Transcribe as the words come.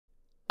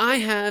I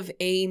have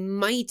a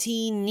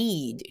mighty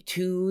need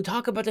to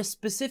talk about a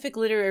specific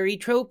literary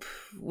trope,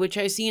 which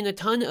I see in a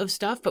ton of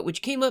stuff, but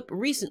which came up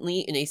recently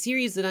in a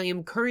series that I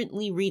am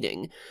currently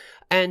reading.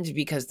 And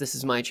because this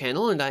is my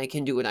channel and I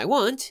can do what I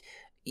want,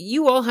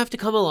 you all have to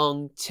come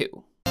along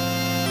too.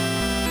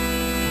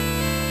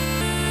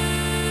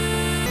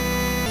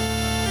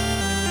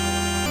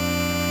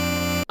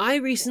 I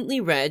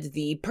recently read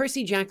the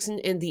Percy Jackson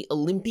and the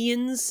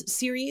Olympians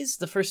series,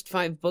 the first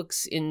 5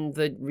 books in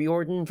the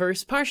Riordan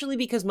verse, partially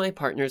because my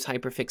partner's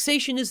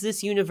hyperfixation is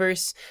this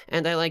universe,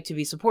 and I like to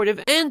be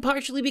supportive, and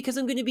partially because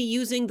I'm going to be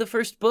using the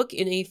first book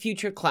in a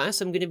future class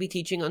I'm going to be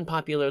teaching on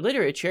popular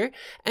literature,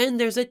 and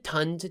there's a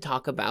ton to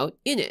talk about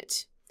in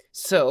it.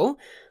 So,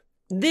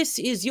 this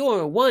is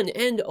your one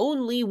and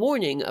only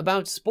warning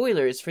about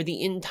spoilers for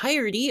the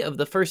entirety of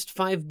the first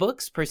 5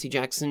 books, Percy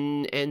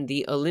Jackson and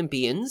the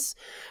Olympians,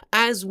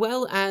 as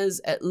well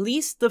as at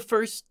least the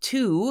first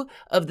 2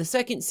 of the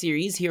second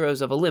series,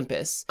 Heroes of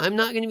Olympus. I'm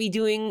not going to be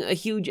doing a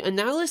huge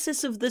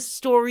analysis of this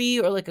story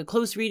or like a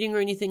close reading or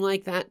anything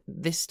like that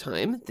this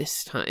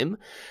time,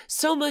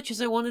 so much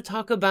as I want to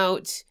talk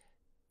about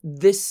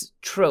this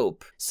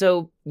trope.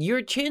 So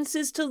your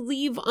chances to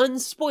leave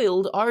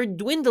unspoiled are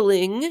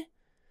dwindling.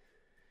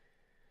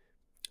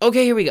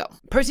 Okay, here we go.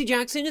 Percy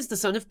Jackson is the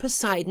son of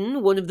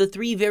Poseidon, one of the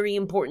 3 very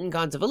important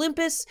gods of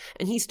Olympus,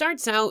 and he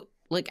starts out,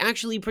 like,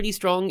 actually pretty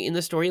strong in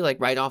the story, like,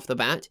 right off the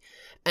bat.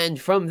 And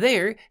from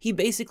there, he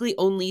basically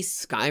only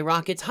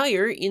skyrockets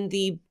higher in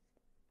the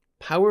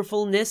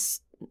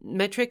powerfulness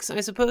metrics,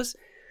 I suppose.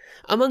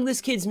 Among this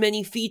kid's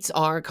many feats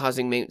are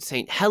causing Mount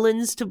St.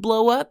 Helens to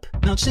blow up,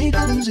 Mount St.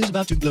 Helens is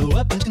about to blow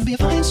up, it's gonna be a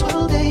fine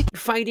swell day,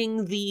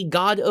 fighting the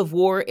god of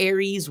war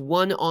Ares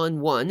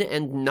one-on-one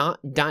and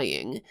not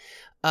dying,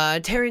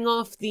 tearing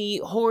off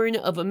the horn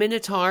of a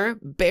minotaur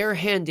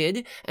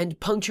barehanded and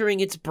puncturing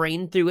its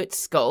brain through its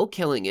skull,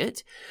 killing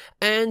it,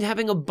 and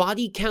having a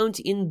body count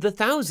in the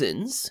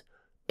thousands.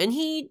 And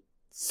he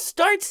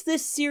starts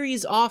this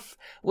series off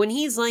when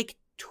he's like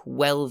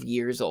 12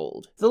 years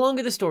old. The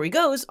longer the story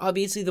goes,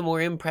 obviously the more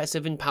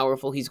impressive and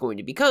powerful he's going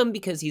to become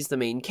because he's the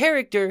main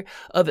character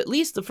of at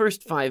least the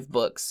first 5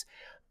 books,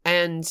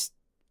 and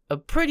a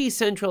pretty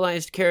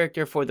centralized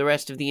character for the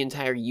rest of the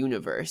entire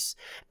universe.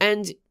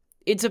 And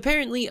it's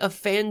apparently a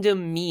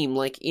fandom meme,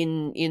 like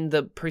in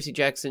the Percy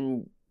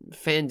Jackson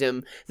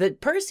fandom,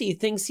 that Percy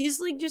thinks he's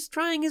like just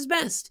trying his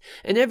best,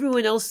 and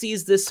everyone else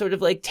sees this sort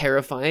of like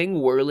terrifying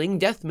whirling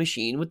death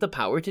machine with the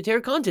power to tear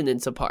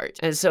continents apart.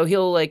 And so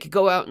he'll like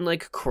go out and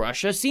like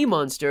crush a sea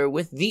monster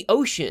with the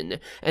ocean,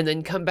 and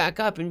then come back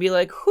up and be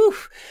like, whew,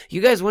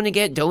 you guys want to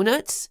get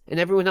donuts? And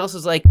everyone else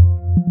is like...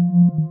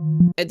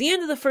 At the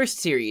end of the first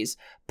series,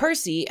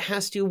 Percy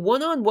has to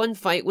one-on-one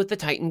fight with the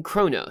Titan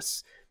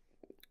Kronos.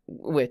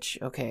 Which,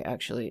 okay,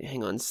 actually,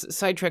 hang on,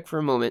 sidetrack for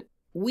a moment.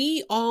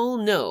 We all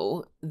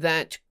know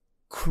that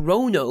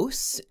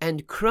Kronos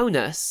and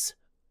Cronus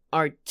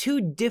are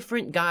 2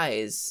 different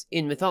guys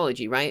in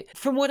mythology, right?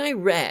 From what I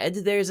read,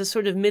 there's a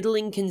sort of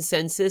middling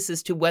consensus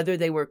as to whether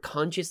they were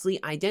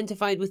consciously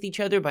identified with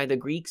each other by the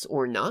Greeks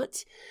or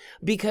not,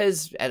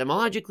 because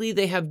etymologically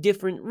they have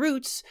different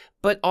roots,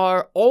 but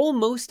are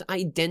almost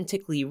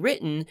identically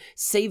written,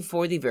 save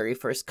for the very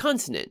first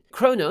consonant.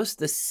 Kronos,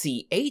 the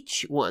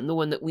CH one, the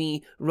one that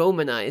we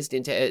romanized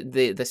into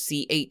the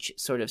CH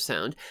sort of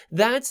sound,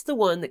 that's the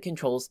one that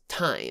controls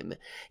time.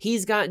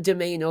 He's got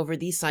domain over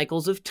the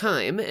cycles of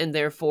time, and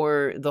therefore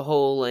the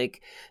whole,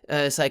 like,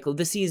 cycle of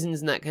the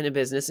seasons and that kind of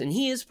business, and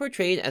he is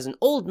portrayed as an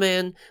old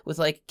man with,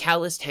 like,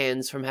 calloused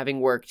hands from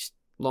having worked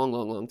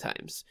long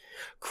times.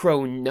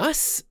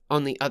 Cronus,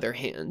 on the other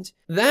hand,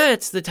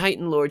 that's the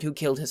Titan Lord who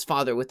killed his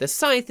father with a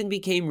scythe and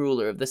became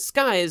ruler of the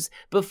skies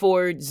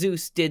before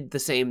Zeus did the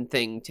same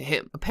thing to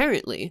him.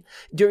 Apparently,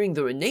 during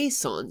the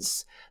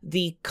Renaissance,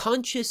 the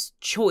conscious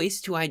choice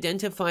to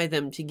identify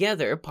them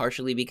together,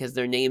 partially because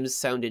their names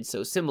sounded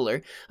so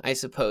similar, I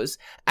suppose,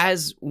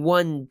 as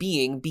one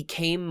being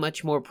became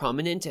much more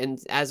prominent, and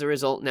as a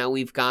result now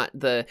we've got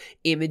the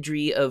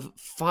imagery of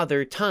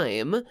Father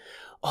Time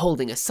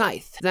holding a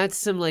scythe. That's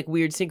some like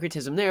weird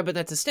syncretism there, but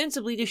that's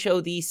ostensibly to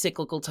show the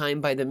cyclical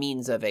time by the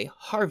means of a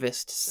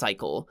harvest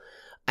cycle,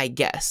 I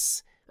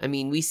guess. I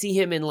mean, we see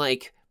him in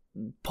like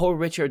Poor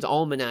Richard's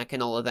Almanac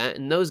and all of that,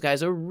 and those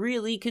guys are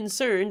really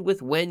concerned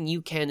with when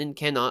you can and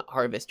cannot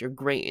harvest your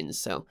grain.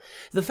 So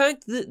the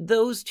fact that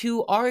those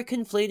 2 are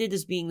conflated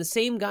as being the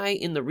same guy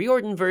in the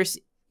Riordan verse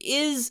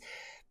is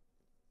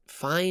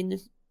fine,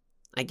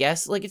 I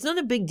guess. Like, it's not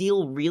a big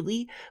deal,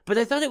 really, but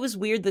I thought it was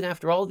weird that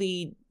after all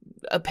the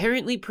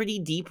apparently pretty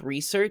deep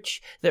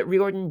research that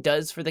Riordan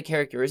does for the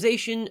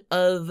characterization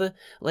of,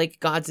 like,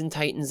 gods and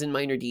titans and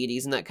minor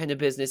deities and that kind of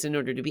business in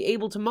order to be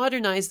able to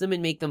modernize them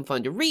and make them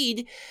fun to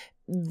read,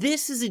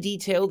 this is a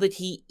detail that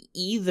he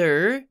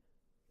either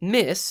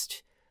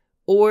missed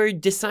or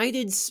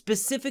decided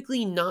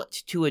specifically not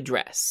to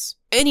address.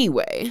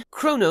 Anyway,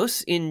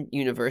 Kronos in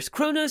universe,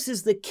 Kronos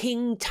is the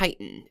King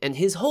Titan, and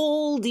his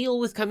whole deal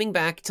with coming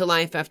back to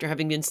life after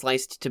having been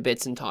sliced to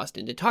bits and tossed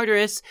into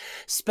Tartarus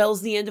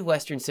spells the end of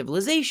Western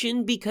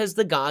civilization because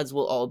the gods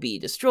will all be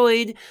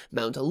destroyed,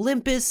 Mount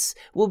Olympus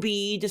will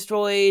be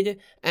destroyed,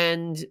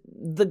 and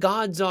the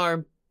gods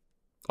are,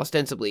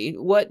 ostensibly,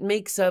 what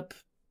makes up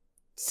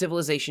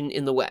civilization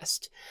in the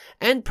West.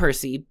 And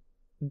Percy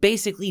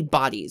basically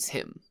bodies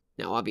him.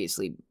 Now,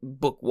 obviously,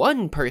 Book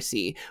 1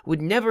 Percy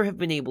would never have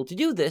been able to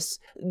do this.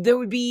 There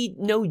would be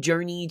no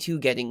journey to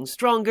getting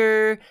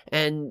stronger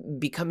and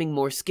becoming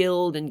more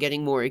skilled and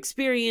getting more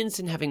experience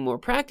and having more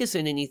practice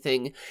in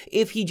anything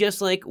if he just,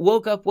 like,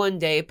 woke up one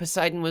day,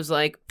 Poseidon was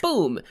like,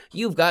 boom,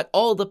 you've got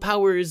all the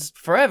powers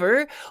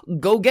forever,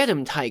 go get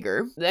him,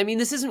 tiger. I mean,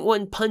 this isn't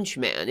One Punch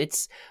Man.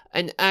 It's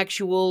an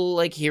actual,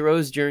 like,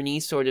 hero's journey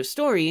sort of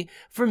story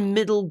for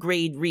middle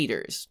grade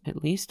readers,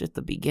 at least at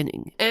the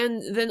beginning.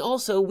 And then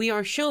also, we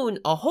are shown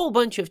a whole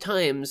bunch of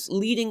times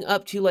leading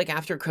up to, like,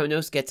 after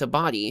Kronos gets a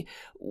body,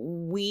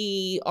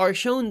 we are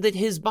shown that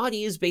his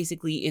body is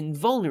basically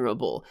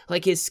invulnerable.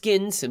 Like, his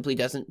skin simply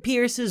doesn't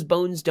pierce, his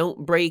bones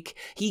don't break,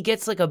 he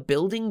gets, like, a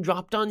building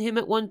dropped on him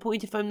at one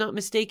point, if I'm not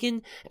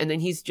mistaken, and then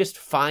he's just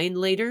fine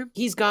later.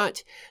 He's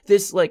got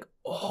this, like,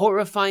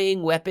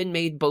 horrifying weapon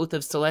made both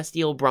of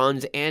celestial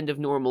bronze and of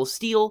normal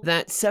steel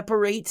that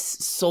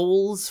separates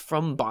souls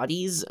from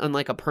bodies on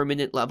like a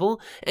permanent level,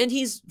 and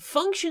he's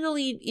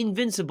functionally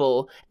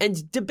invincible and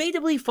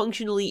debatably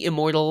functionally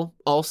immortal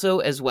also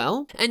as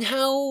well. And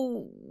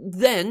how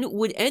then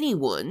would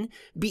anyone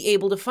be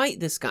able to fight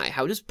this guy?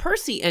 How does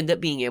Percy end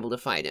up being able to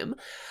fight him?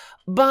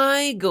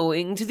 By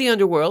going to the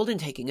underworld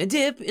and taking a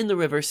dip in the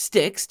river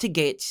Styx to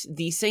get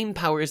the same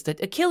powers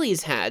that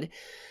Achilles had,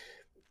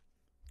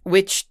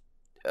 which,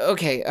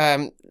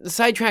 okay,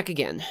 sidetrack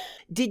again.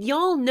 Did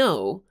y'all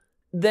know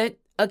that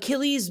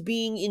Achilles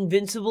being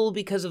invincible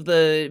because of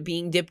the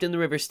being dipped in the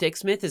river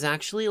Styx myth is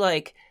actually,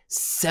 like,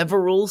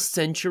 several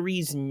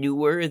centuries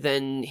newer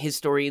than his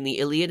story in the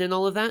Iliad and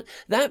all of that?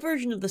 That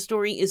version of the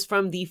story is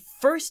from the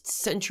 1st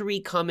century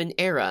Common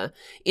Era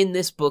in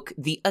this book,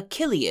 the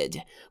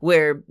Achilleid,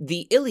 where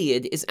the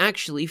Iliad is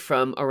actually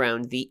from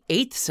around the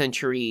 8th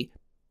century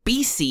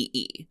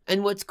BCE.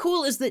 And what's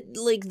cool is that,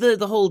 like,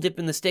 the whole dip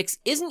in the Styx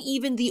isn't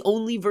even the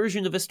only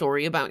version of a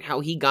story about how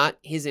he got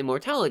his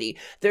immortality.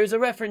 There's a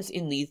reference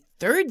in the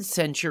 3rd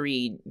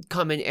century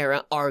Common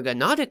Era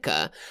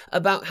Argonautica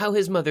about how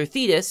his mother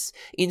Thetis,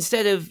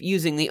 instead of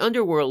using the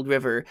underworld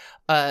river,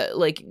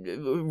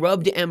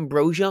 rubbed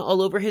ambrosia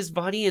all over his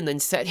body and then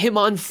set him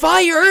on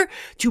fire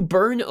to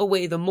burn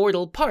away the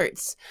mortal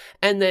parts.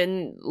 And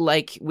then,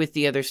 like with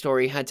the other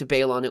story, had to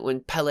bail on it when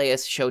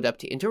Peleus showed up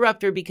to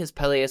interrupt her because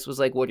Peleus was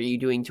like, what are you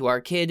doing to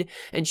our kid?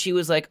 And she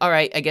was like, all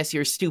right, I guess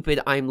you're stupid,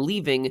 I'm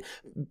leaving,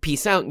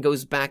 peace out, and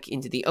goes back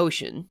into the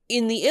ocean.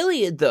 In the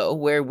Iliad, though,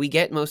 where we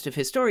get most of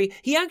his story,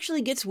 he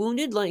actually gets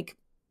wounded like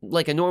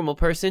a normal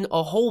person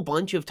a whole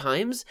bunch of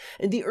times,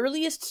 and the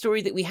earliest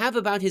story that we have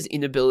about his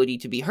inability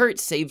to be hurt,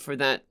 save for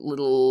that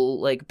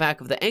little, like,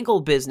 back of the ankle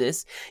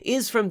business,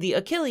 is from the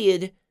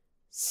Achilleid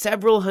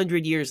several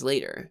hundred years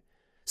later.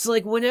 So,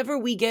 like, whenever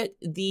we get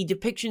the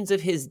depictions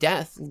of his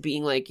death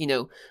being, like, you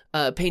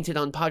know, painted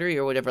on pottery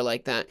or whatever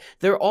like that,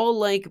 they're all,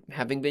 like,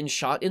 having been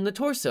shot in the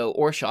torso,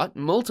 or shot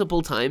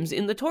multiple times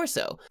in the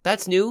torso.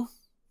 That's new.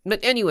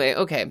 But anyway,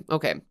 okay.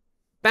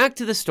 Back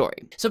to the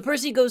story. So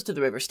Percy goes to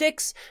the river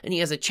Styx, and he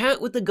has a chat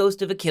with the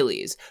ghost of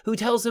Achilles, who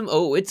tells him,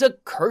 oh, it's a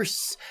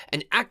curse,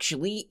 and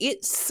actually,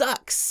 it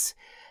sucks.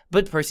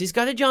 But Percy's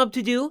got a job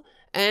to do,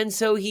 and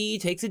so he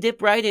takes a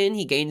dip right in.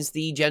 He gains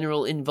the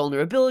general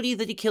invulnerability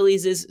that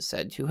Achilles is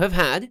said to have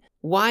had.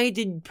 Why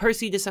did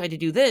Percy decide to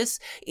do this?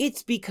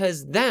 It's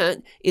because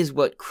that is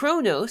what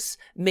Kronos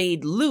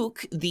made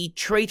Luke, the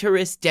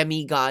traitorous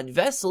demigod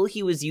vessel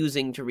he was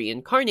using to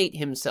reincarnate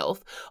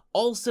himself,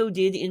 also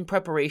did in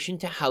preparation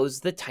to house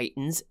the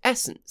Titan's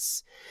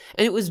essence.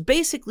 And it was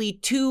basically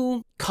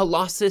two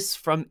Colossus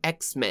from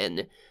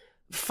X-Men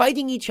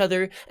fighting each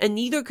other, and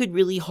neither could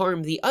really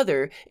harm the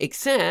other,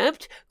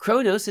 except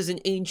Kronos is an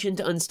ancient,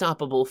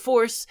 unstoppable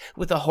force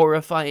with a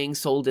horrifying,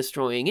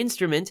 soul-destroying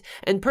instrument,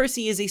 and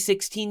Percy is a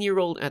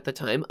 16-year-old at the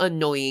time,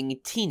 annoying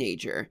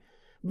teenager.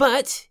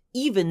 But,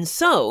 even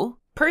so,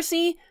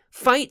 Percy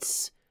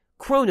fights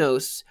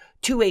Kronos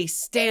to a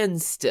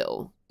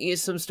standstill.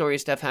 Some story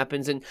stuff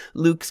happens, and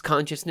Luke's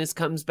consciousness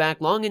comes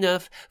back long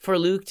enough for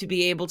Luke to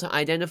be able to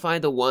identify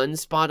the one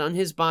spot on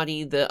his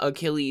body, the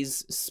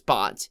Achilles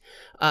spot,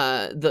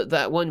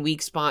 that one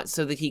weak spot,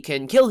 so that he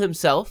can kill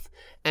himself,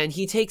 and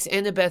he takes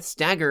Annabeth's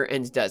dagger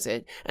and does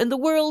it, and the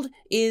world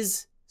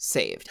is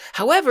saved.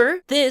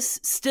 However,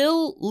 this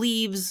still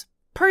leaves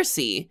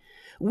Percy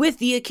with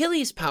the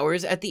Achilles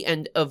powers at the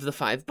end of the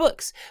 5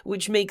 books,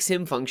 which makes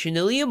him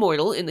functionally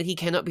immortal in that he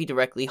cannot be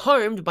directly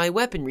harmed by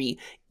weaponry,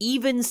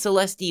 even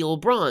celestial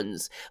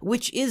bronze,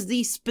 which is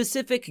the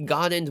specific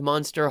god and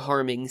monster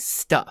harming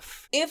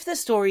stuff. If the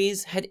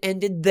stories had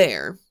ended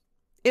there,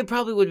 it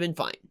probably would have been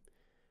fine.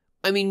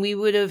 I mean, we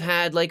would have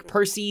had, like,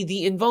 Percy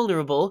the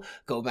Invulnerable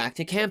go back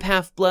to Camp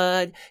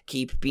Half-Blood,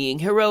 keep being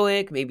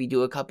heroic, maybe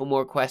do a couple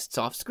more quests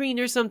off-screen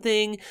or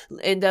something,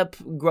 end up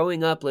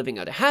growing up, living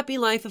out a happy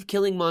life of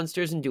killing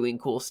monsters and doing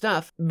cool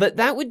stuff. But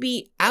that would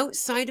be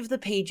outside of the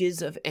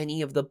pages of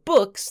any of the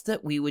books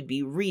that we would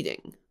be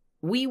reading.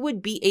 We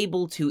would be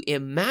able to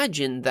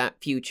imagine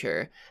that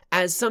future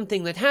as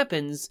something that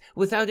happens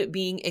without it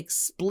being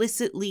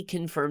explicitly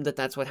confirmed that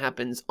that's what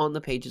happens on the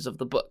pages of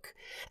the book.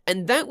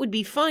 And that would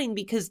be fine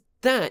because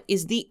that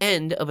is the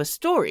end of a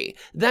story.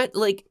 That,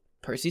 like,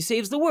 Percy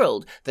saves the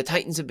world, the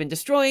Titans have been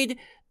destroyed,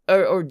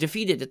 or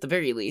defeated at the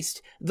very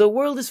least, the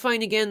world is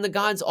fine again, the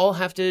gods all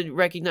have to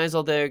recognize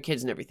all their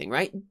kids and everything,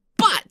 right?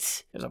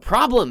 But there's a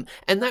problem,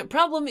 and that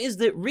problem is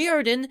that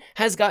Riordan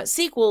has got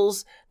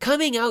sequels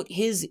coming out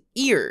his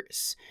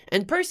ears.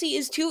 And Percy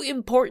is too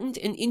important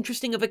and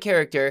interesting of a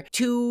character,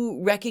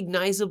 too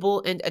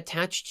recognizable and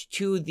attached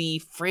to the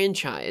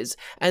franchise,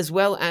 as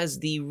well as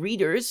the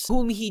readers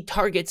whom he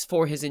targets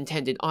for his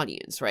intended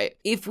audience, right?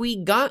 If we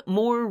got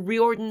more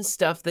Riordan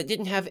stuff that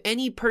didn't have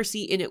any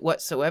Percy in it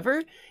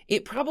whatsoever,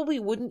 it probably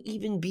wouldn't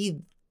even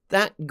be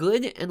that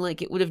good, and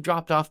like it would have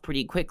dropped off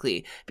pretty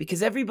quickly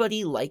because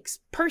everybody likes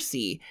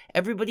Percy.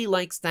 Everybody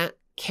likes that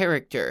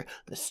character.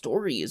 The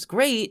story is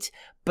great,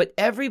 but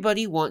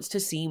everybody wants to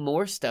see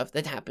more stuff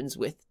that happens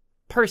with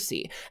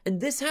Percy.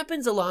 And this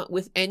happens a lot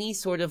with any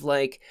sort of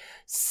like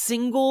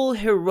single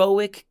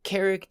heroic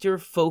character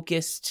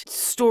focused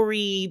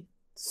story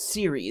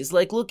series.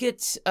 Like, look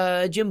at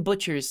Jim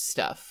Butcher's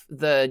stuff,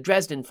 the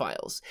Dresden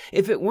Files.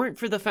 If it weren't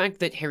for the fact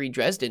that Harry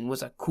Dresden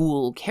was a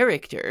cool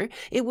character,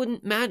 it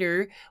wouldn't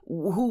matter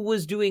who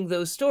was doing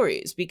those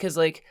stories, because,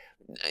 like,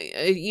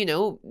 you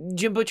know,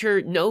 Jim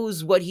Butcher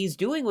knows what he's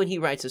doing when he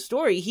writes a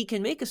story. He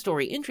can make a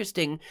story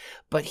interesting,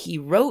 but he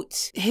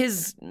wrote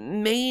his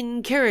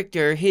main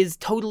character, his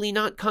totally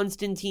not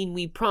Constantine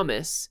we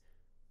promise,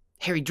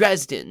 Harry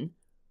Dresden,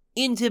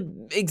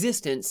 into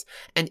existence,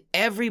 and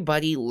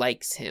everybody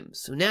likes him.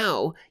 So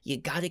now you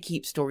gotta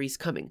keep stories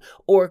coming.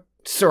 Or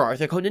Sir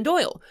Arthur Conan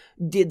Doyle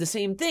did the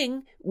same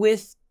thing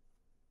with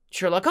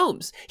Sherlock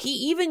Holmes. He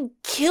even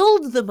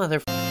killed the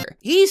motherfucker.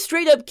 He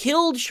straight up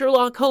killed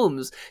Sherlock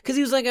Holmes because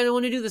he was like, I don't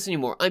want to do this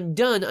anymore. I'm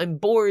done. I'm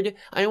bored.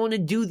 I don't want to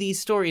do these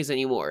stories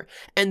anymore.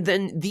 And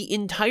then the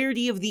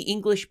entirety of the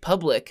English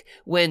public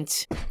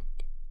went,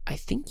 I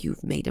think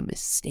you've made a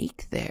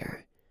mistake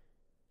there.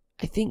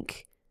 I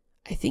think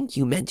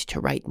you meant to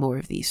write more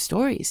of these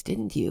stories,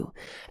 didn't you?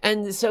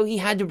 And so he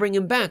had to bring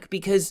him back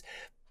because,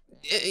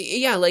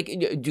 yeah, like,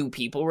 do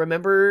people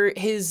remember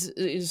his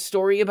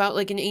story about,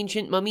 like, an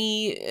ancient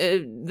mummy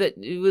that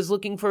was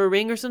looking for a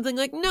ring or something?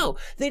 Like, no,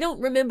 they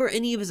don't remember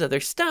any of his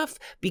other stuff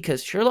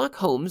because Sherlock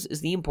Holmes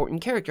is the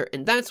important character,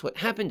 and that's what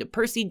happened to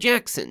Percy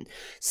Jackson.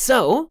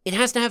 So, it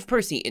has to have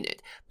Percy in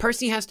it.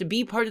 Percy has to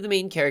be part of the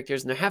main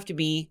characters, and there have to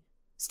be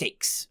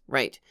stakes,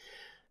 right?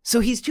 So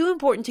he's too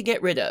important to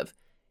get rid of,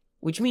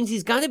 which means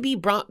he's got to be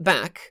brought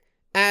back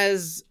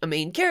as a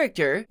main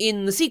character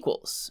in the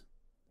sequels,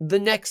 the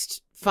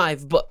next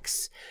 5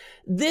 books.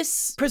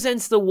 This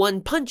presents the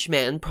One Punch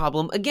Man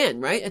problem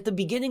again, right? At the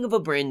beginning of a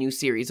brand new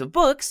series of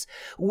books,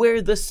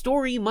 where the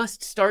story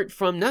must start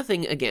from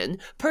nothing again,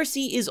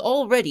 Percy is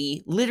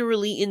already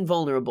literally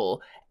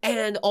invulnerable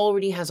and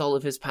already has all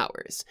of his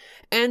powers.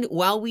 And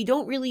while we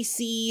don't really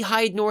see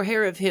hide nor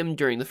hair of him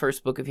during the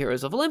first book of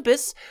Heroes of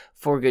Olympus,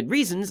 for good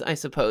reasons, I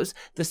suppose,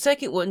 the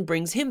second one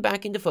brings him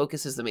back into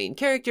focus as the main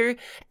character,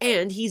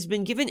 and he's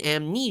been given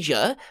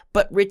amnesia,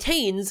 but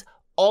retains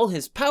all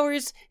his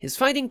powers, his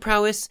fighting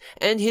prowess,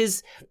 and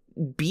his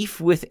beef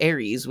with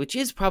Ares, which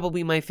is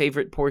probably my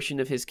favorite portion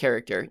of his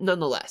character,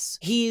 nonetheless.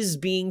 He's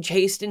being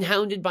chased and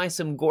hounded by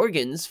some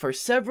Gorgons for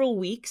several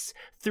weeks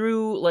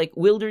through, like,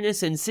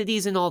 wilderness and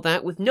cities and all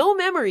that with no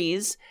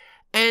memories,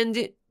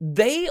 and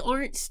they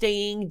aren't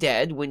staying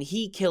dead when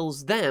he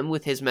kills them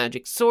with his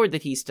magic sword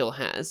that he still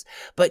has,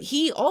 but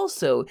he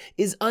also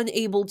is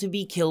unable to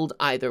be killed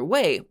either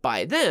way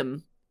by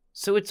them,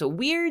 so it's a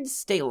weird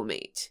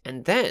stalemate.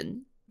 And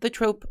then the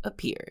trope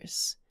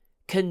appears.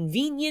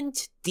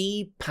 Convenient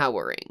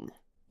depowering.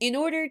 In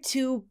order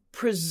to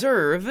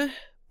preserve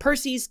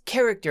Percy's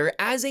character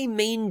as a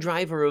main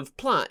driver of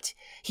plot,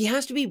 he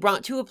has to be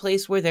brought to a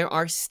place where there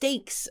are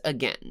stakes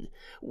again.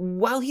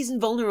 While he's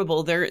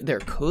invulnerable, there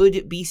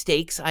could be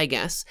stakes, I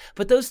guess,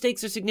 but those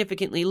stakes are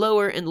significantly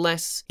lower and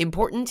less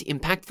important,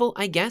 impactful,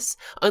 I guess,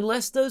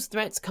 unless those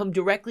threats come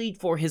directly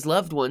for his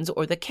loved ones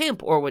or the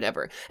camp or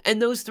whatever.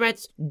 And those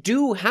threats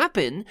do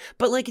happen,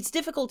 but, like, it's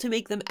difficult to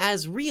make them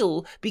as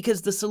real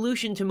because the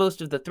solution to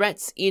most of the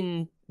threats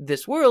in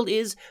this world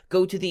is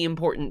go to the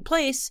important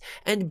place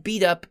and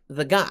beat up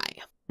the guy.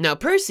 Now,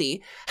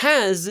 Percy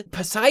has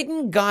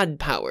Poseidon god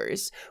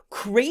powers,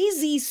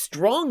 crazy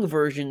strong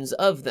versions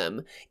of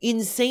them,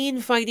 insane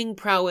fighting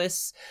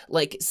prowess,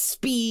 like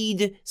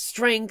speed,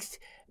 strength,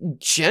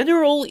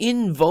 general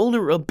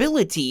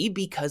invulnerability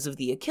because of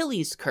the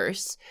Achilles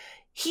curse.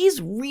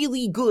 He's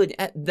really good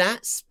at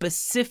that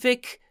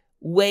specific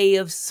way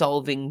of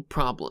solving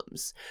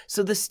problems.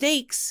 So the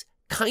stakes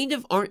kind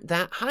of aren't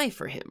that high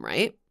for him,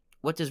 right?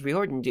 what does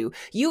Riordan do?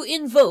 You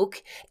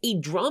invoke a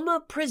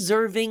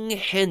drama-preserving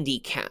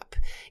handicap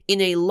in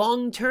a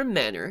long-term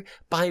manner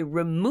by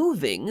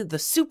removing the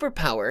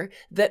superpower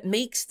that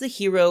makes the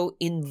hero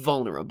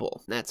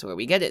invulnerable. That's where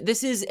we get it.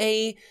 This is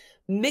a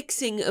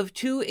mixing of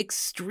two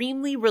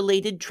extremely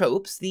related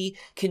tropes, the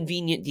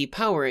convenient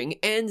depowering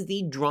and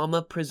the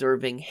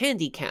drama-preserving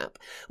handicap,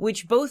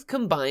 which both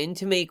combine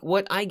to make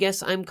what I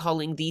guess I'm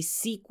calling the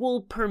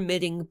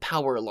sequel-permitting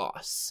power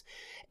loss.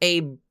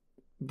 A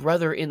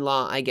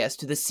brother-in-law, I guess,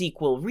 to the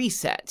sequel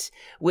reset,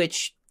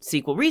 which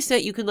sequel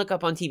reset you can look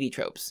up on TV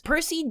tropes.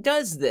 Percy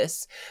does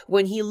this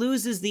when he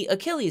loses the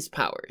Achilles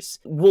powers.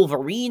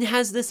 Wolverine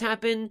has this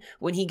happen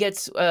when he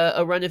gets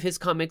a run of his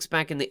comics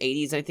back in the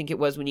 80s, I think it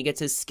was, when he gets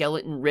his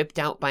skeleton ripped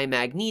out by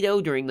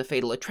Magneto during the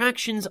Fatal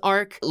Attractions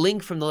arc.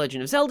 Link from The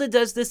Legend of Zelda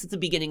does this at the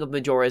beginning of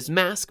Majora's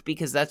Mask,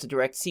 because that's a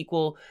direct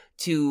sequel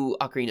to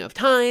Ocarina of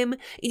Time. It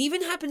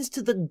even happens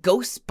to the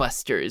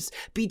Ghostbusters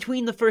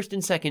between the first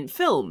and second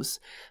films,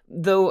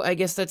 though I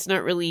guess that's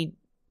not really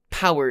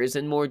powers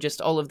and more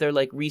just all of their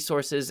like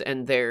resources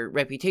and their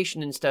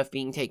reputation and stuff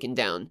being taken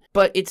down.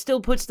 But it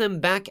still puts them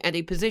back at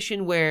a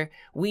position where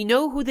we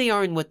know who they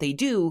are and what they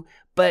do,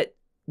 but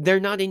they're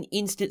not an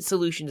instant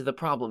solution to the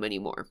problem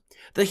anymore.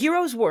 The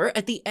heroes were,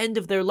 at the end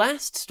of their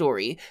last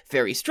story,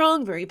 very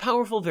strong, very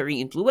powerful,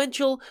 very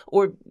influential,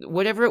 or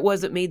whatever it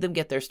was that made them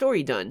get their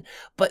story done.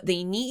 But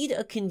they need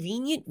a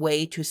convenient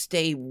way to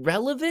stay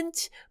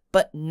relevant,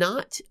 but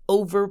not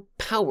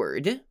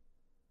overpowered,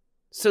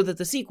 so that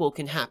the sequel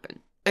can happen.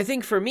 I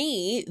think for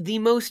me, the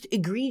most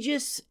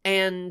egregious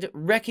and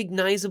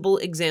recognizable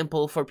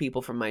example for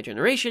people from my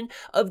generation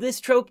of this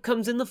trope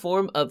comes in the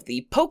form of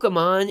the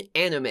Pokemon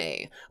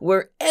anime,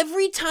 where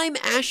every time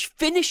Ash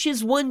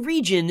finishes one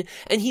region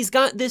and he's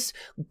got this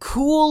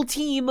cool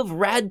team of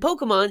rad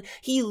Pokemon,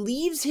 he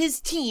leaves his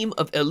team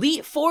of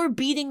Elite Four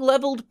beating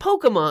leveled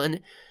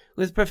Pokemon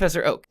with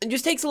Professor Oak, and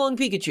just takes along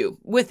Pikachu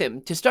with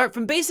him to start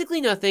from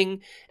basically nothing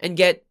and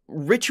get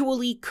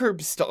ritually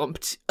curb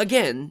stomped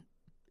again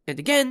and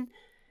again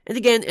and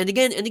again and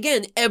again and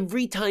again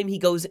every time he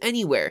goes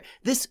anywhere.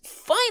 This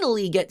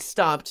finally gets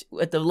stopped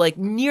at the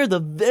near the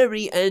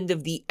very end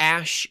of the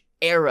Ash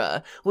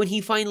era, when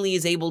he finally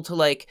is able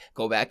to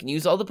go back and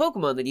use all the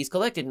Pokemon that he's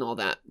collected and all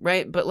that,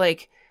 right? But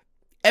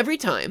every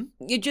time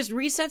it just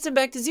resets him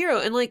back to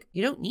zero, and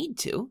you don't need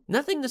to.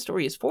 Nothing the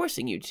story is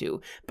forcing you to,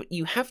 but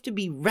you have to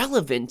be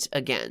relevant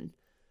again.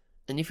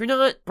 And if you're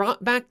not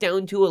brought back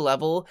down to a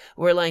level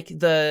where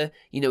the,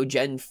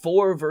 Gen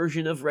 4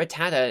 version of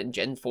Rattata and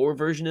Gen 4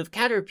 version of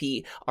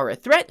Caterpie are a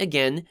threat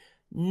again,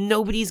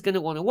 nobody's going to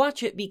want to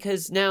watch it,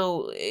 because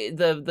now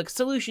the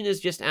solution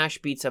is just Ash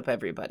beats up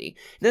everybody.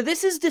 Now,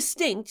 this is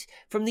distinct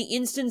from the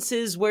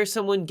instances where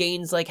someone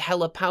gains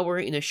hella power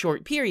in a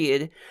short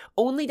period,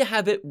 only to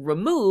have it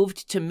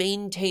removed to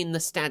maintain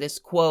the status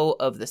quo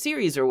of the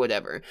series or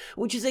whatever,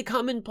 which is a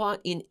common plot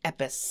in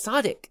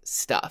episodic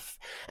stuff.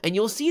 And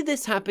you'll see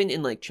this happen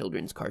in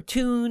children's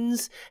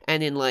cartoons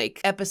and in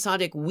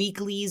episodic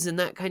weeklies and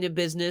that kind of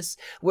business,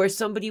 where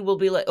somebody will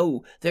be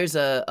oh, there's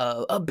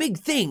a big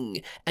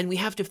thing and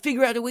we have to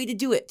figure out a way to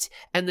do it,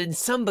 and then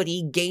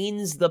somebody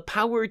gains the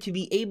power to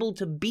be able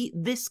to beat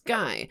this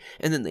guy,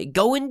 and then they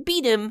go and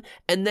beat him,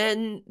 and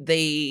then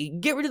they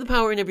get rid of the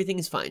power and everything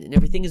is fine and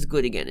everything is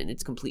good again and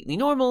it's completely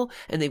normal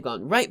and they've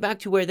gone right back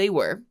to where they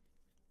were.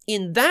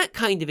 In that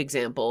kind of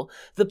example,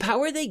 the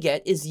power they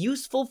get is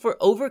useful for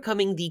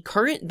overcoming the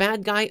current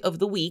bad guy of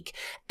the week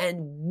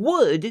and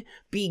would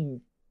be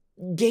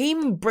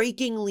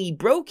game-breakingly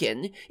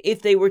broken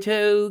if they were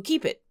to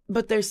keep it.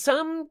 But there's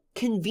some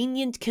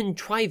convenient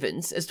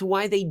contrivance as to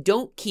why they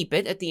don't keep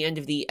it at the end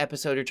of the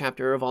episode or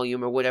chapter or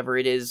volume or whatever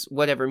it is,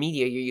 whatever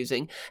media you're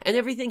using, and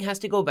everything has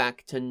to go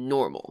back to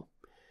normal.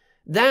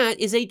 That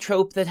is a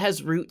trope that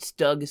has roots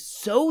dug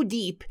so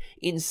deep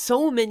in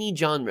so many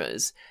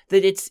genres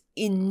that it's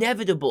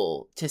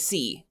inevitable to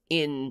see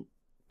in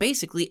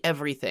basically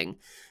everything.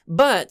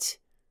 But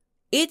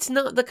it's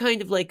not the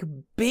kind of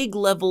big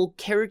level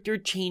character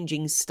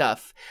changing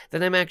stuff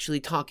that I'm actually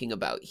talking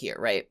about here,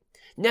 right?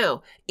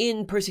 Now,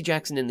 in Percy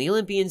Jackson and the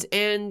Olympians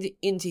and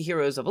into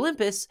Heroes of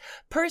Olympus,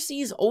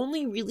 Percy's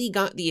only really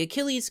got the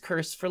Achilles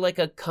curse for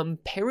a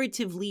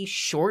comparatively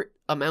short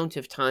amount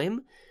of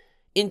time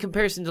in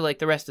comparison to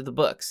the rest of the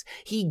books.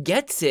 He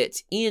gets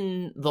it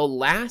in the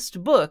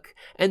last book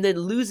and then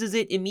loses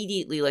it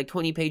immediately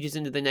 20 pages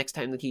into the next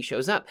time that he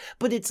shows up.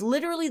 But it's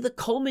literally the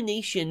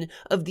culmination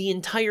of the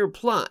entire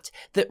plot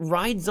that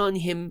rides on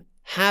him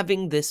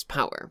having this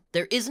power.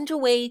 There isn't a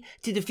way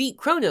to defeat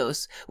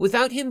Kronos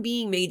without him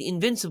being made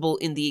invincible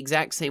in the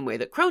exact same way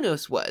that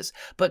Kronos was,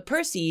 but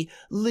Percy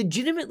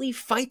legitimately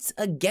fights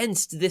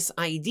against this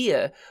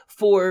idea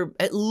for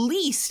at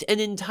least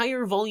an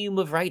entire volume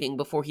of writing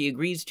before he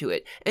agrees to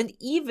it. And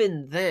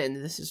even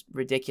then, this is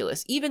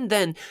ridiculous, even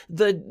then,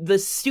 the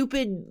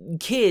stupid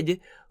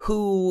kid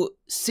who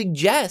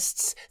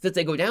suggests that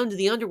they go down to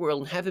the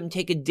underworld and have him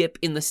take a dip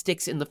in the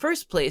Styx in the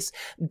first place,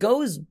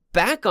 goes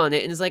back on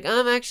it and is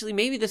actually,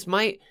 maybe this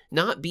might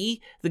not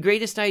be the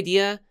greatest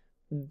idea.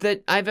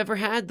 that I've ever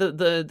had,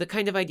 the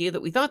kind of idea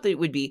that we thought that it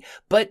would be,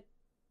 but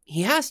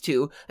he has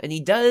to, and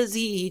he does,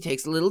 he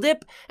takes a little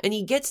dip, and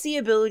he gets the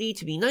ability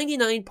to be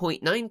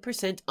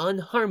 99.9%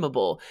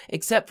 unharmable,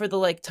 except for the,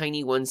 like,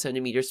 tiny 1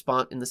 centimeter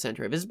spot in the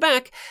center of his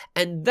back,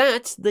 and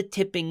that's the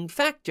tipping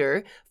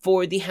factor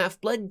for the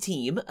Half-Blood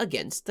team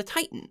against the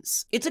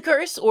Titans. It's a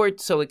curse, or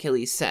so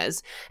Achilles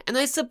says, and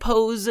I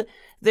suppose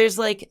there's,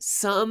 like,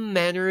 some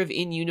manner of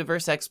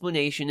in-universe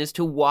explanation as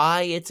to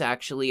why it's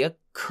actually a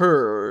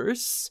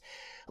curse.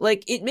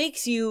 Like, it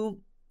makes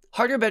you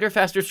harder, better,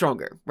 faster,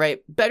 stronger,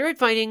 right? Better at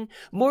fighting,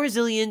 more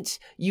resilient,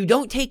 you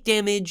don't take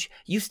damage,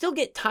 you still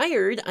get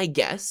tired, I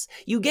guess.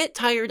 You get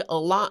tired a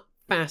lot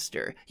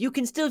faster. You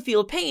can still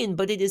feel pain,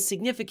 but it is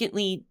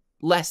significantly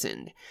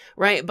lessened,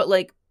 right? But,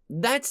 like,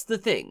 that's the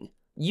thing.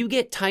 You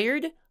get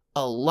tired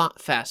a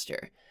lot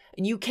faster.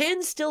 And you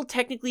can still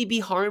technically be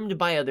harmed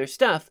by other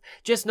stuff,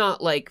 just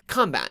not like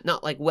combat,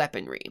 not like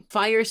weaponry.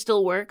 Fire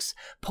still works,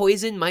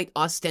 poison might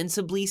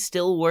ostensibly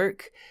still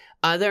work.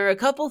 There are a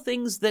couple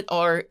things that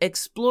are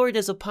explored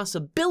as a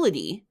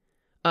possibility.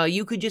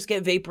 You could just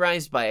get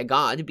vaporized by a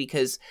god,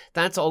 because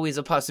that's always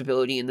a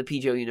possibility in the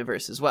PJO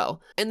universe as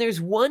well. And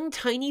there's one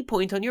tiny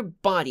point on your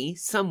body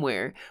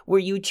somewhere where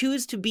you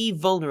choose to be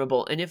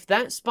vulnerable, and if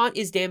that spot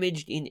is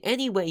damaged in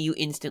any way, you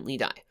instantly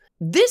die.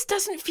 This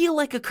doesn't feel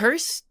like a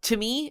curse to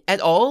me at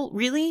all,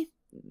 really,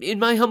 in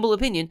my humble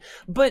opinion,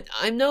 but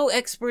I'm no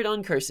expert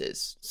on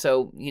curses,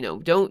 so, you know,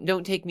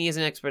 don't take me as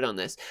an expert on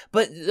this.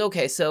 But,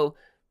 okay, so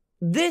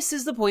this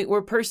is the point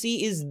where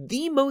Percy is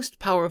the most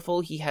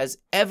powerful he has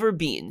ever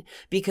been,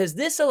 because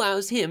this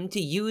allows him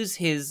to use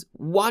his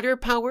water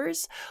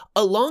powers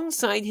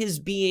alongside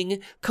his being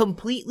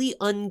completely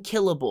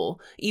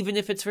unkillable, even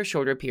if it's for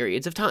shorter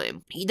periods of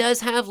time. He does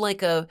have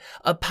like a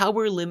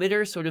power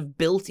limiter sort of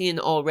built in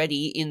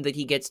already, in that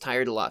he gets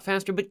tired a lot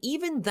faster, but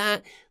even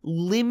that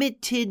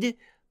limited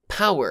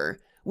power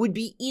would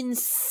be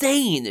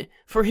insane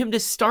for him to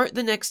start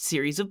the next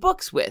series of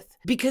books with.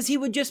 Because he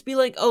would just be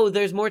like, oh,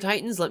 there's more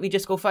Titans, let me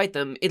just go fight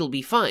them, it'll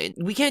be fine.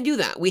 We can't do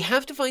that. We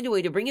have to find a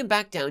way to bring him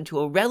back down to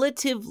a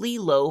relatively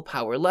low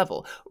power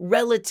level.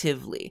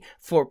 Relatively.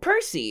 For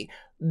Percy,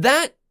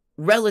 that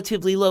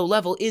relatively low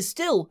level is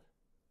still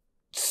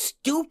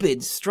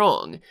stupid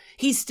strong.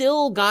 He's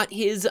still got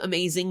his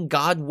amazing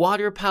god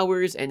water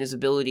powers and his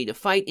ability to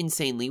fight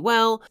insanely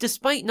well,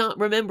 despite not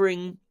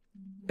remembering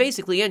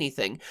basically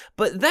anything,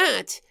 but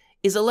that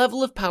is a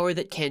level of power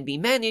that can be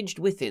managed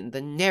within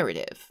the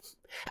narrative.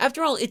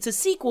 After all, it's a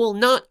sequel,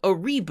 not a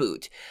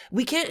reboot.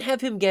 We can't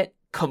have him get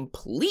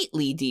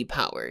completely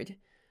depowered.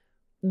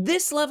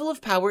 This level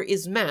of power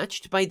is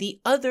matched by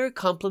the other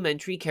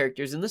complementary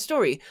characters in the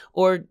story,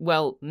 or,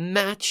 well,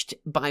 matched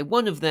by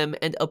one of them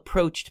and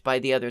approached by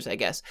the others, I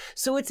guess.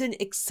 So it's an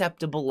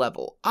acceptable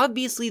level.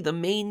 Obviously, the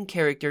main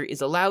character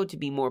is allowed to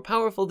be more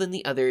powerful than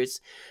the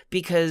others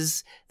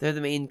because they're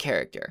the main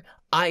character.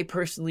 I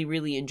personally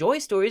really enjoy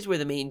stories where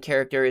the main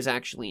character is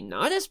actually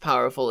not as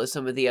powerful as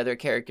some of the other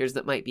characters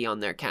that might be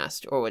on their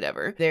cast or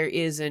whatever. There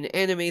is an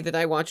anime that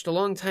I watched a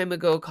long time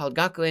ago called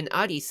Gakuen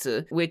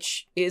Arisu,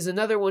 which is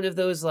another one of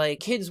those, like,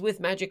 kids with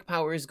magic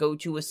powers go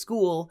to a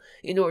school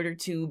in order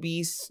to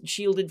be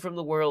shielded from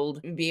the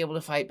world, be able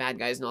to fight bad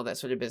guys and all that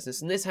sort of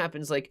business. And this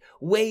happens, like,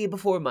 way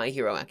before My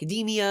Hero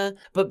Academia.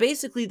 But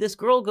basically, this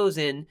girl goes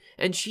in,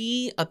 and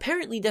she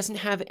apparently doesn't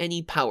have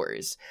any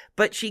powers,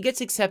 but she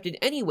gets accepted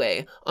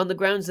anyway on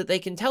the grounds that they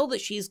can tell that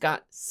she's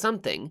got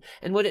something,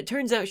 and what it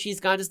turns out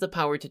she's got is the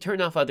power to turn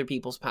off other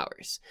people's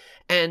powers.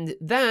 And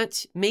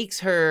that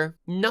makes her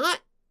not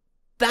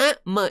that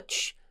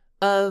much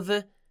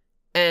of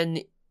an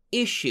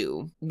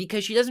issue,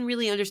 because she doesn't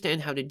really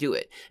understand how to do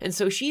it. And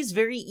so she's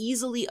very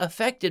easily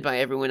affected by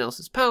everyone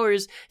else's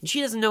powers, and she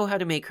doesn't know how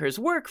to make hers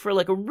work for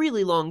like a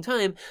really long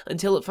time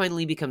until it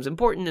finally becomes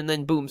important, and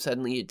then boom,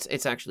 suddenly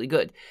it's actually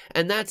good.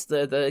 And that's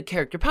the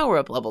character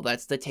power-up level.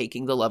 That's the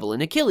taking the level in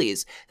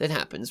Achilles that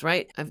happens,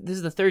 right? This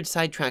is the third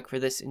sidetrack for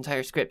this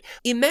entire script.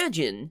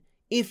 Imagine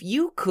if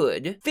you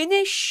could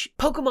finish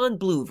Pokemon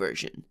Blue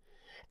version,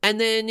 and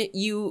then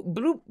you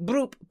bloop,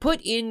 bloop,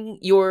 put in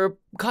your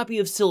copy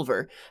of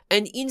Silver,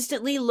 and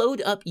instantly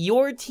load up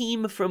your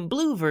team from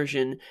Blue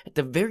version at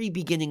the very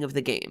beginning of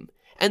the game.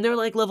 And they're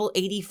like level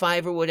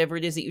 85 or whatever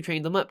it is that you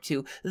trained them up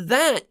to.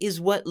 That is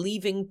what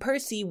leaving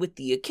Percy with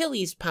the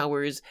Achilles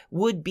powers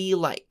would be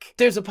like.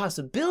 There's a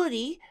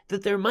possibility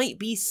that there might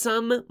be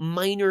some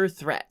minor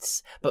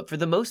threats, but for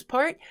the most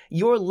part,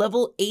 your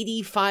level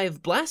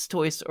 85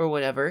 Blastoise or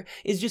whatever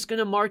is just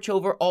gonna march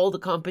over all the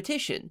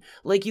competition.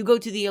 Like, you go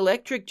to the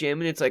electric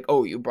gym and it's like,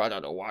 oh, you brought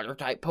out a water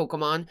type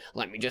Pokemon?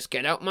 Let me just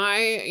get out my,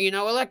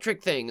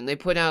 electric thing. And they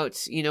put out,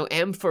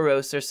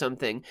 Ampharos or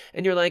something.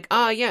 And you're like,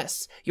 ah,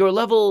 yes, your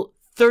level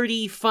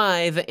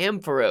 35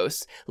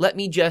 Ampharos, let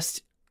me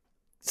just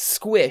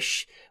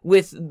squish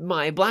with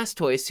my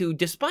Blastoise, who,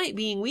 despite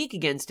being weak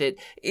against it,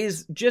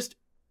 is just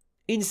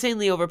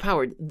insanely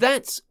overpowered.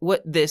 That's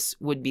what this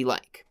would be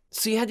like.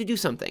 So you had to do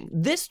something.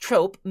 This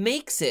trope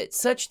makes it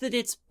such that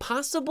it's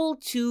possible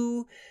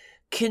to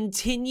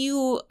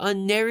continue a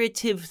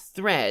narrative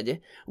thread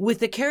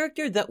with a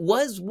character that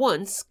was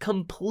once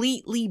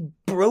completely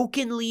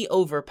brokenly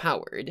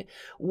overpowered,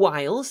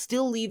 while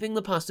still leaving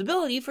the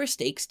possibility for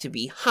stakes to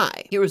be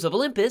high. Heroes of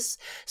Olympus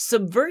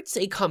subverts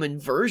a common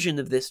version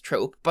of this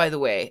trope, by the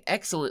way,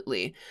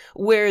 excellently,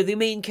 where the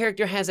main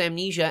character has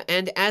amnesia,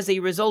 and as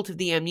a result of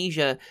the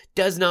amnesia,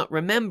 does not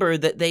remember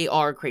that they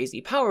are crazy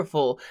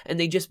powerful, and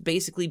they just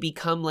basically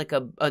become like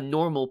a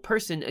normal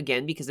person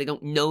again because they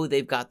don't know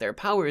they've got their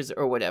powers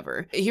or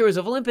whatever. Heroes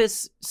of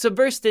Olympus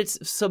subverts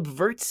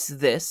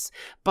this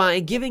by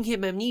giving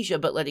him amnesia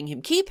but letting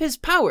him keep his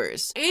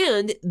powers.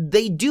 And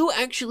they do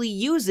actually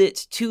use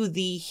it to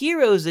the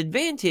hero's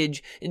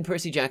advantage in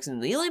Percy Jackson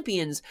and the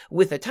Olympians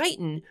with a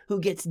Titan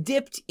who gets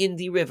dipped in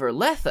the river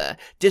Lethe,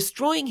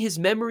 destroying his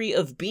memory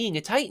of being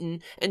a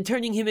Titan and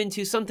turning him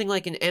into something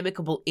like an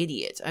amicable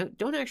idiot. I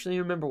don't actually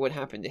remember what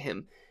happened to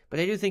him, but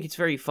I do think it's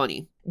very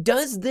funny.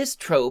 Does this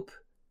trope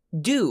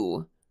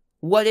do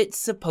what it's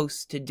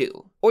supposed to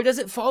do? Or does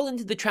it fall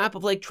into the trap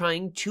of like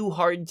trying too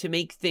hard to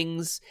make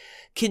things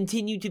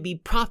continue to be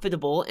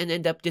profitable and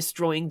end up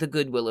destroying the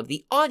goodwill of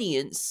the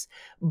audience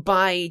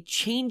by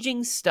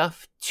changing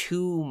stuff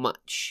too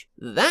much?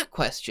 That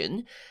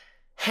question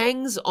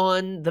hangs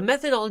on the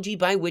methodology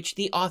by which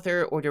the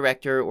author or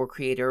director or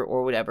creator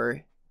or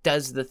whatever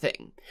does the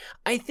thing.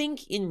 I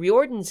think in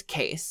Riordan's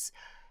case,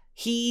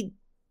 he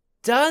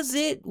does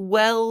it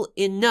well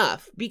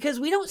enough, because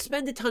we don't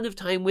spend a ton of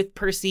time with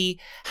Percy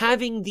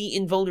having the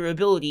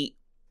invulnerability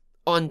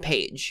on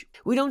page.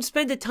 We don't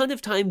spend a ton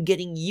of time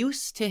getting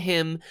used to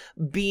him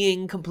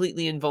being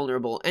completely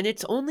invulnerable, and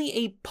it's only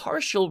a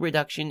partial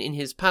reduction in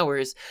his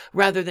powers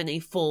rather than a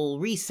full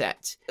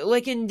reset.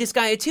 Like in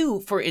Disgaea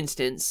 2, for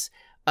instance,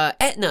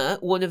 Etna,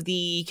 one of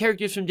the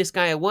characters from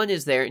Disgaea 1,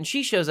 is there, and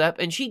she shows up,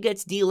 and she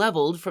gets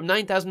de-leveled from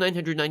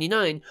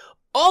 9,999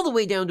 all the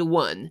way down to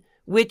 1,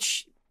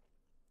 which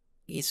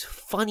is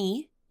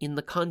funny in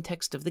the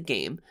context of the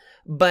game,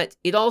 but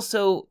it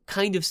also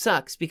kind of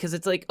sucks because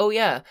it's like, oh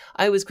yeah,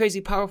 I was crazy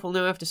powerful,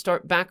 now I have to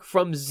start back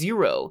from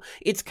 0.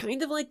 It's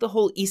kind of like the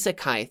whole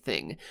isekai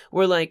thing,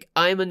 where like,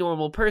 I'm a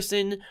normal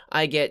person,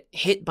 I get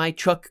hit by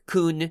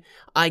Truck-kun,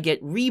 I get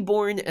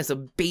reborn as a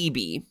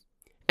baby,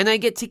 and I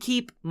get to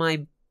keep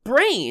my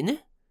brain,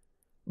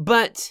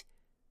 but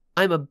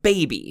I'm a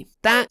baby.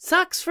 That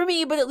sucks for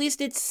me, but at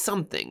least it's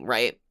something,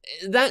 right?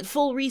 That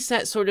full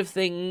reset sort of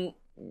thing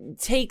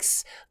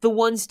takes the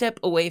one step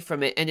away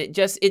from it, and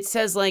it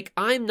says like,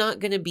 I'm not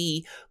gonna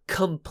be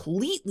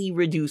completely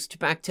reduced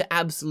back to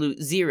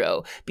absolute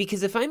 0,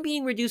 because if I'm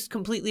being reduced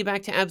completely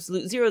back to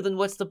absolute 0, then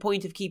what's the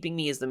point of keeping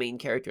me as the main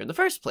character in the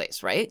first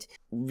place, right?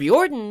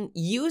 Riordan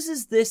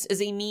uses this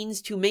as a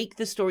means to make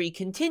the story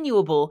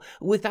continuable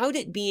without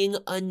it being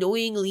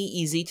annoyingly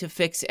easy to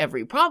fix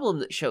every problem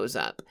that shows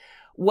up,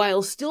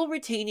 while still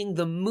retaining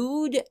the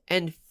mood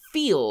and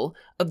feel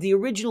of the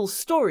original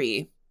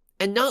story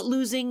and not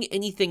losing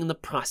anything in the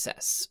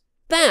process.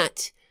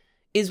 That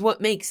is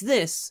what makes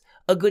this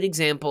a good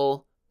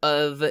example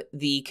of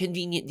the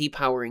convenient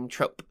depowering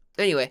trope.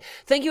 Anyway,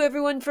 thank you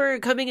everyone for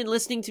coming and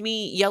listening to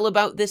me yell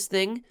about this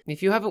thing.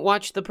 If you haven't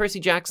watched the Percy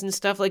Jackson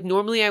stuff, like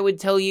normally I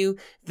would tell you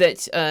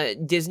that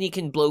Disney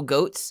can blow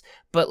goats,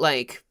 but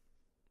like,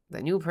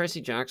 the new Percy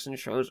Jackson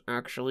show is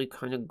actually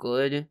kind of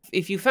good.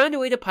 If you found a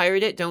way to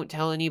pirate it, don't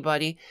tell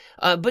anybody.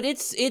 But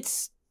it's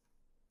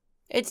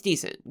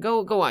decent.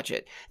 Go watch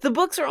it. The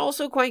books are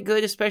also quite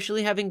good,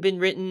 especially having been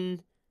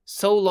written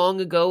so long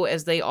ago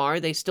as they are.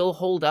 They still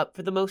hold up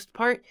for the most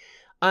part.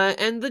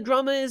 And the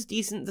drama is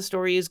decent. The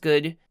story is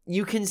good.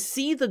 You can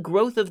see the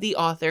growth of the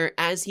author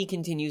as he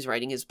continues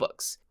writing his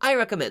books. I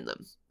recommend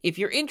them. If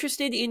you're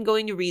interested in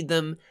going to read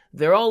them,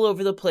 they're all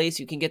over the place.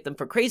 You can get them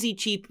for crazy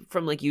cheap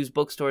from like used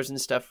bookstores and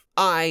stuff.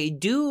 I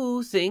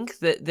do think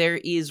that there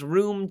is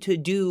room to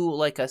do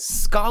like a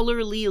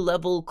scholarly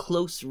level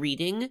close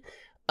reading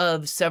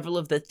of several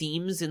of the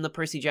themes in the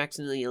Percy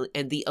Jackson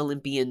and the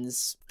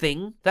Olympians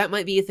thing. That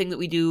might be a thing that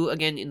we do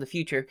again in the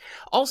future.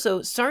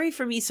 Also, sorry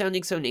for me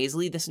sounding so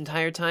nasally this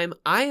entire time.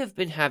 I have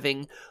been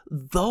having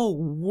the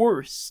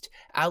worst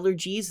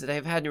allergies that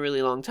I've had in a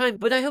really long time,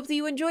 but I hope that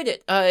you enjoyed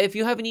it. If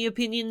you have any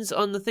opinions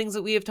on the things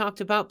that we have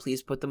talked about,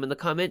 please put them in the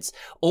comments,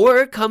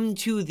 or come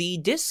to the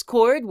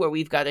Discord where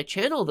we've got a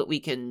channel that we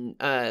can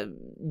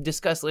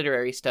discuss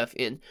literary stuff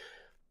in.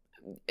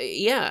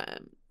 Yeah.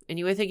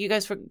 Anyway, thank you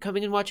guys for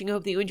coming and watching. I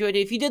hope that you enjoyed it.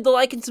 If you did, the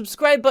like and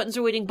subscribe buttons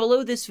are waiting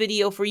below this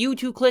video for you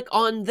to click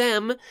on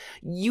them.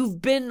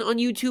 You've been on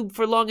YouTube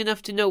for long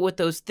enough to know what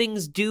those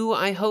things do,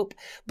 I hope.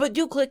 But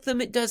do click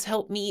them. It does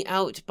help me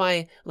out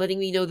by letting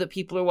me know that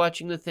people are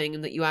watching the thing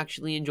and that you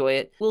actually enjoy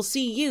it. We'll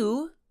see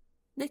you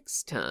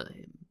next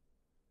time.